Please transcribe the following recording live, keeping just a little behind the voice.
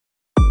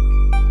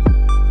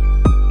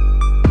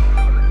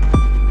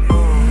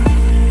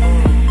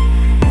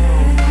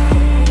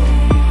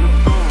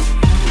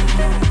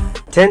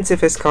10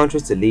 safest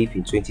countries to live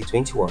in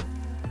 2021.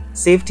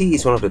 Safety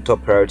is one of the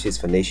top priorities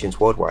for nations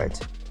worldwide,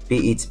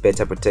 be it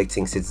better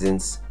protecting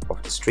citizens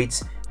of the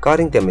streets,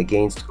 guarding them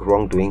against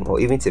wrongdoing, or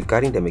even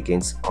safeguarding them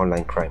against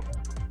online crime.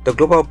 The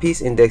Global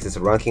Peace Index is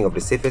a ranking of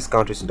the safest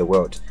countries in the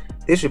world.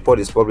 This report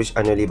is published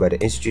annually by the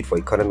Institute for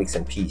Economics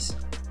and Peace,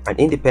 an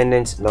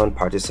independent,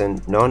 non-partisan,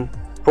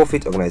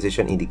 non-profit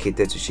organization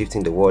dedicated to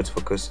shifting the world's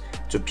focus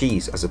to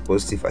peace as a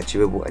positive,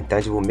 achievable, and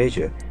tangible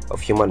measure of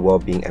human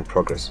well-being and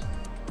progress.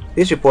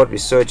 This report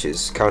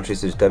researches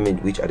countries to determine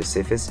which are the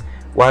safest,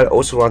 while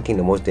also ranking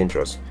the most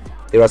dangerous.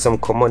 There are some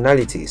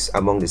commonalities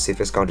among the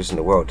safest countries in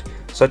the world,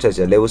 such as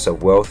their levels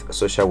of wealth,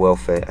 social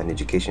welfare, and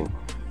education.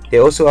 They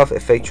also have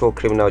effectual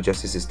criminal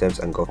justice systems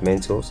and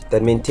governmentals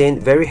that maintain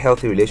very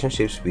healthy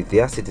relationships with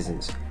their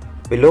citizens.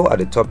 Below are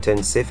the top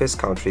 10 safest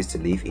countries to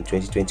live in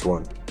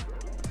 2021.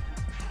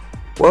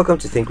 Welcome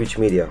to Think Rich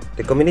Media,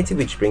 the community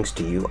which brings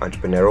to you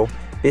entrepreneurial,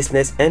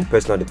 business, and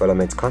personal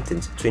development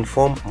content to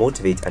inform,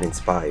 motivate, and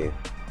inspire you.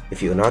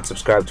 If you are not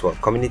subscribed to our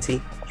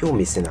community, you're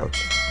missing out.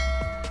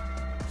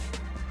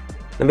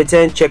 Number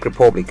 10. Czech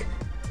Republic.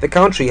 The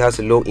country has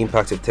a low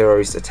impact of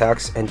terrorist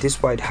attacks, and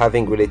despite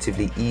having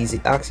relatively easy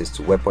access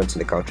to weapons in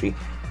the country,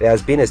 there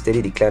has been a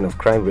steady decline of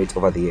crime rate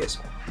over the years.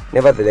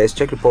 Nevertheless,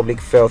 Czech Republic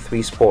fell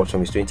 3 spots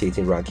from its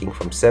 2018 ranking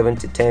from 7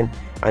 to 10,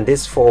 and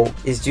this fall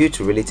is due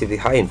to relatively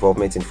high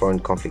involvement in foreign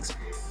conflicts,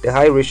 the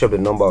high ratio of the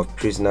number of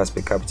prisoners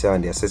per capita,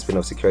 and the assessment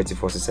of security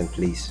forces and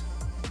police.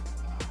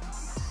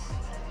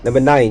 Number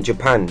 9.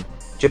 Japan.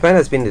 Japan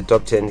has been in the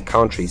top 10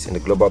 countries in the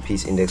Global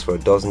Peace Index for a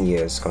dozen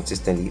years,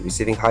 consistently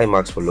receiving high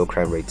marks for low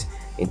crime rates,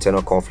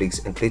 internal conflicts,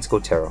 and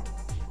political terror.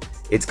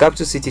 Its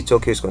capital city,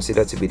 Tokyo, is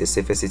considered to be the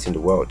safest city in the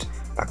world,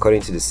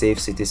 according to the Safe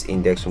Cities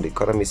Index from the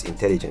Economist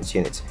Intelligence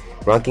Unit,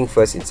 ranking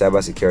first in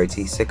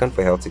cybersecurity, second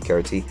for health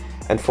security,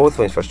 and fourth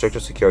for infrastructure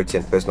security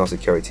and personal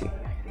security.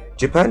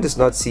 Japan does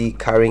not see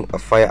carrying a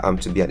firearm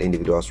to be an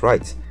individual's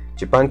right.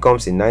 Japan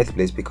comes in 9th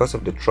place because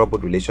of the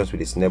troubled relations with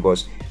its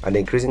neighbors and the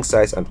increasing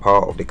size and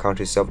power of the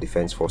country's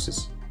self-defense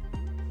forces.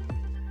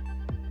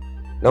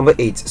 Number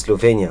 8.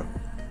 Slovenia.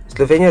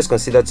 Slovenia is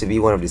considered to be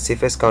one of the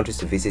safest countries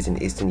to visit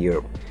in Eastern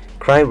Europe.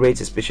 Crime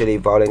rates, especially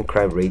violent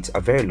crime rates,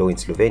 are very low in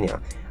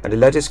Slovenia, and the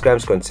largest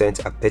crimes concerned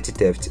are petty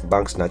theft,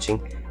 bank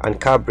snatching,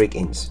 and car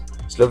break-ins.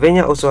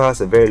 Slovenia also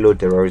has a very low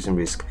terrorism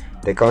risk.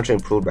 The country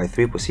improved by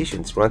 3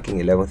 positions, ranking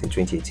 11th in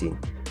 2018.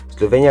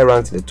 Slovenia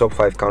ranked in the top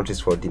 5 countries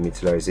for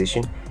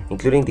demilitarization,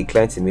 including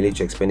declines in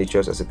military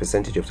expenditures as a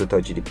percentage of total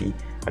GDP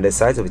and the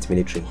size of its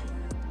military.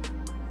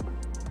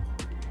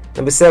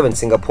 Number 7.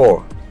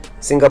 Singapore.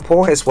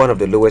 Singapore has one of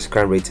the lowest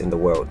crime rates in the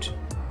world,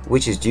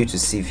 which is due to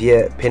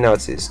severe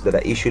penalties that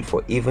are issued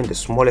for even the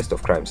smallest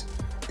of crimes.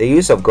 The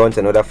use of guns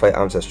and other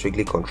firearms are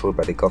strictly controlled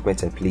by the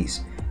government and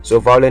police, so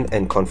violent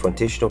and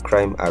confrontational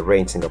crime are rare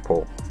in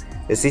Singapore.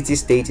 The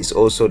city-state is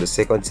also the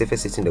second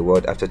safest city in the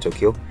world after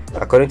Tokyo,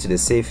 according to the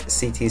Safe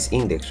Cities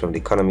Index from the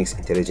Economics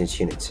Intelligence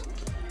Unit.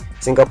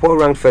 Singapore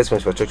ranked first for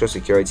infrastructure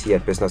security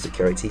and personal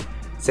security,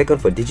 second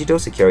for digital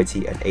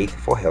security, and 8th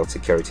for health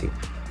security.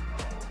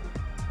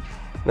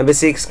 Number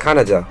 6.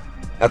 Canada.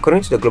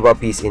 According to the Global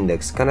Peace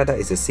Index, Canada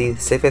is the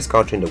safest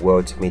country in the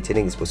world,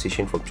 maintaining its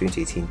position from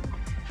 2018.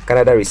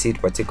 Canada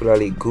received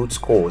particularly good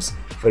scores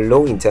for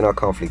low internal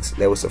conflicts,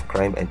 levels of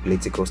crime, and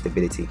political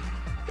stability.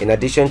 In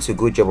addition to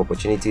good job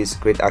opportunities,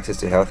 great access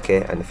to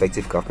healthcare, and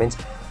effective government,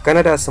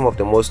 Canada has some of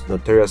the most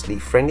notoriously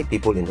friendly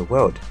people in the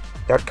world.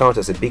 That counts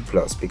as a big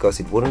plus because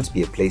it wouldn't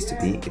be a place to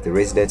be if the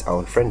residents are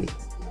unfriendly.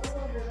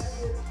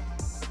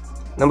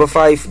 Number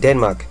 5.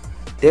 Denmark.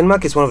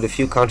 Denmark is one of the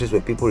few countries where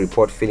people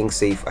report feeling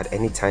safe at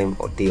any time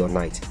or day or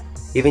night,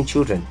 even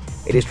children.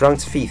 It is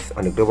ranked 5th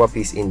on the Global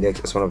Peace Index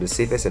as one of the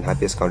safest and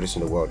happiest countries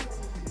in the world.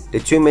 The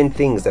 2 main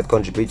things that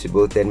contribute to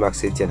both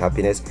Denmark's safety and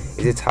happiness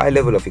is its high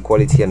level of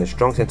equality and a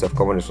strong sense of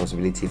common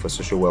responsibility for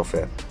social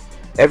welfare.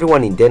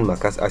 Everyone in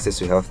Denmark has access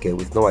to healthcare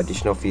with no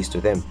additional fees to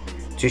them.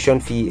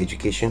 Tuition fee,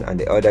 education, and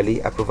the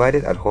elderly are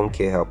provided at home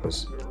care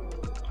helpers.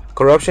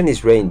 Corruption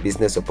is rare in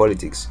business or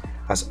politics,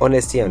 as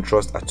honesty and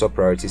trust are top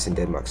priorities in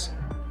Denmark.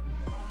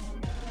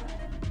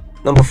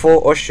 Number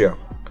 4. Austria.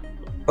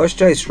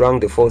 Austria is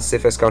ranked the 4th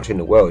safest country in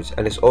the world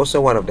and is also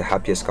one of the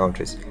happiest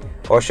countries.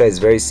 Austria is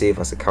very safe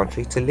as a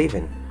country to live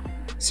in.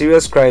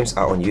 Serious crimes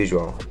are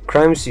unusual.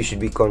 Crimes you should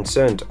be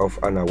concerned of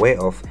and aware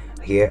of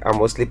here are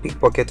mostly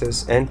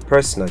pickpocketers and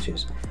purse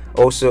snatchers.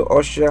 Also,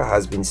 Austria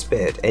has been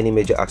spared any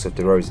major acts of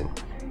terrorism.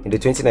 In the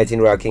 2019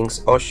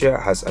 rankings, Austria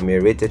has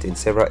ameliorated in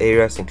several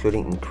areas,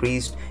 including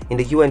increased in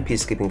the UN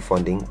peacekeeping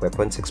funding,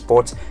 weapons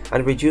exports,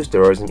 and reduced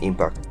terrorism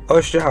impact.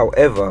 Austria,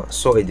 however,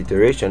 saw a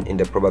deterioration in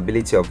the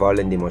probability of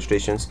violent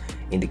demonstrations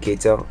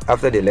indicator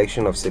after the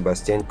election of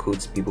Sebastian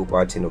Kurz People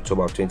Party in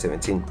October of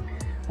 2017.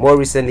 More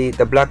recently,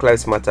 the Black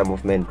Lives Matter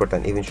movement brought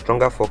an even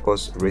stronger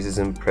focus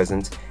racism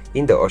present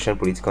in the Austrian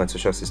political and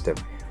social system,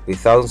 with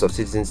thousands of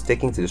citizens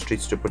taking to the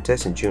streets to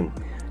protest in June.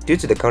 Due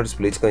to the country's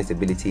political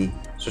instability,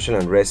 social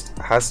unrest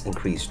has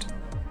increased.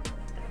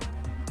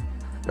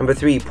 Number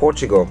 3.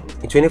 Portugal.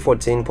 In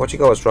 2014,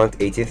 Portugal was ranked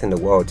 80th in the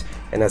world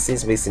and has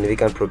since made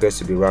significant progress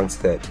to be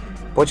ranked 3rd.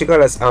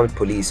 Portugal has armed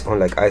police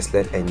unlike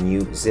Iceland and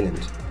New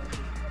Zealand.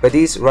 But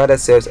this rather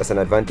serves as an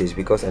advantage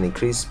because an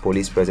increased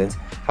police presence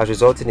has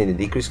resulted in a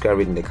decreased crime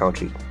rate in the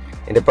country.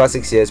 In the past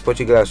 6 years,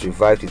 Portugal has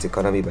revived its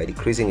economy by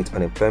decreasing its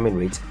unemployment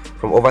rate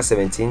from over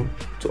 17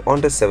 to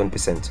under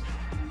 7%.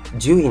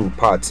 Due in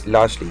part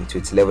largely to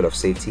its level of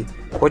safety,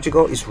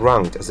 Portugal is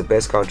ranked as the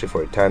best country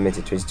for retirement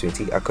in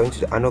 2020 according to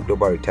the annual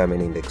Global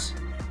Retirement Index.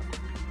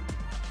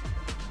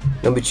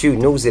 Number 2.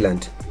 New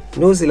Zealand.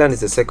 New Zealand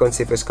is the second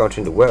safest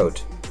country in the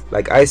world.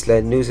 Like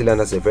Iceland, New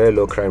Zealand has a very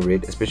low crime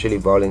rate, especially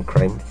violent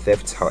crime.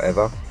 Theft,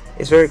 however,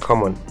 is a very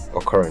common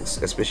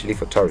occurrence, especially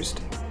for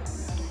tourists.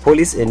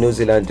 Police in New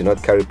Zealand do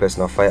not carry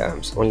personal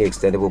firearms, only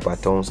extendable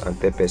batons and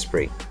pepper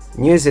spray.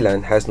 New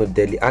Zealand has no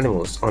deadly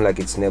animals, unlike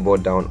its neighbor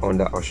down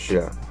under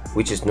Australia,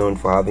 which is known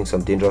for having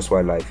some dangerous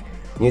wildlife.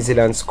 New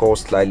Zealand's score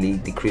slightly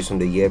decreased from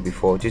the year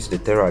before due to the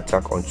terror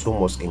attack on two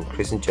mosques in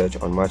Christian Church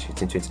on March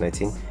 15,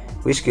 2019,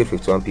 which killed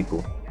 51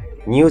 people.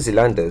 New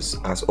Zealanders,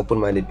 as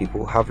open-minded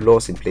people, have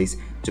laws in place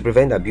to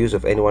prevent abuse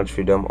of anyone's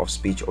freedom of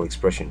speech or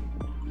expression.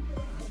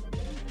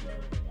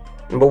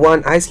 Number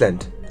 1.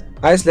 Iceland.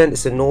 Iceland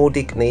is a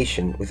Nordic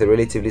nation with a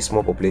relatively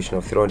small population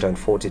of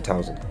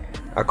 340,000.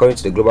 According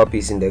to the Global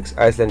Peace Index,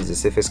 Iceland is the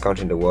safest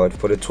country in the world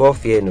for the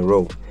 12th year in a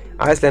row.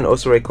 Iceland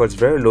also records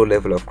very low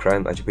level of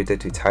crime attributed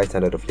to its high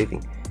standard of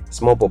living,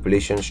 small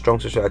population, strong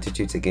social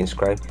attitudes against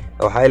crime,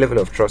 a high level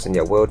of trust in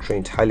their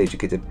well-trained, highly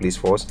educated police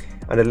force,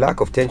 and a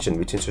lack of tension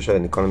between social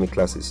and economic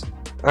classes.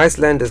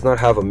 Iceland does not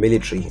have a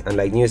military, and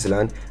like New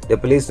Zealand, the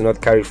police do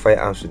not carry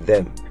firearms with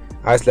them.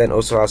 Iceland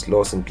also has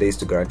laws in place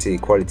to guarantee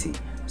equality,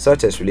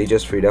 such as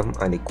religious freedom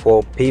and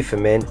equal pay for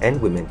men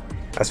and women.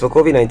 As for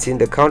COVID-19,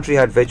 the country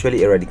had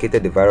virtually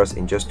eradicated the virus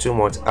in just 2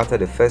 months after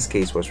the first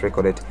case was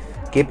recorded,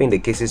 keeping the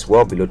cases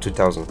well below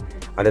 2,000,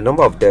 and the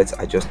number of deaths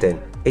are just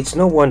 10. It's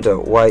no wonder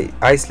why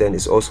Iceland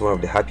is also one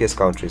of the happiest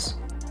countries.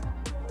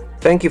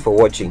 Thank you for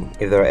watching.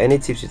 If there are any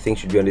tips you think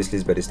should be on this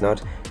list but is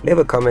not, leave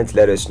a comment,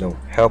 let us know.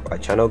 Help our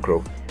channel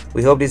grow.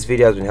 We hope this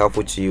video has been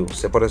helpful to you.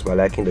 Support us by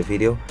liking the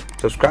video,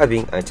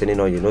 subscribing and turning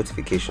on your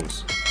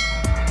notifications.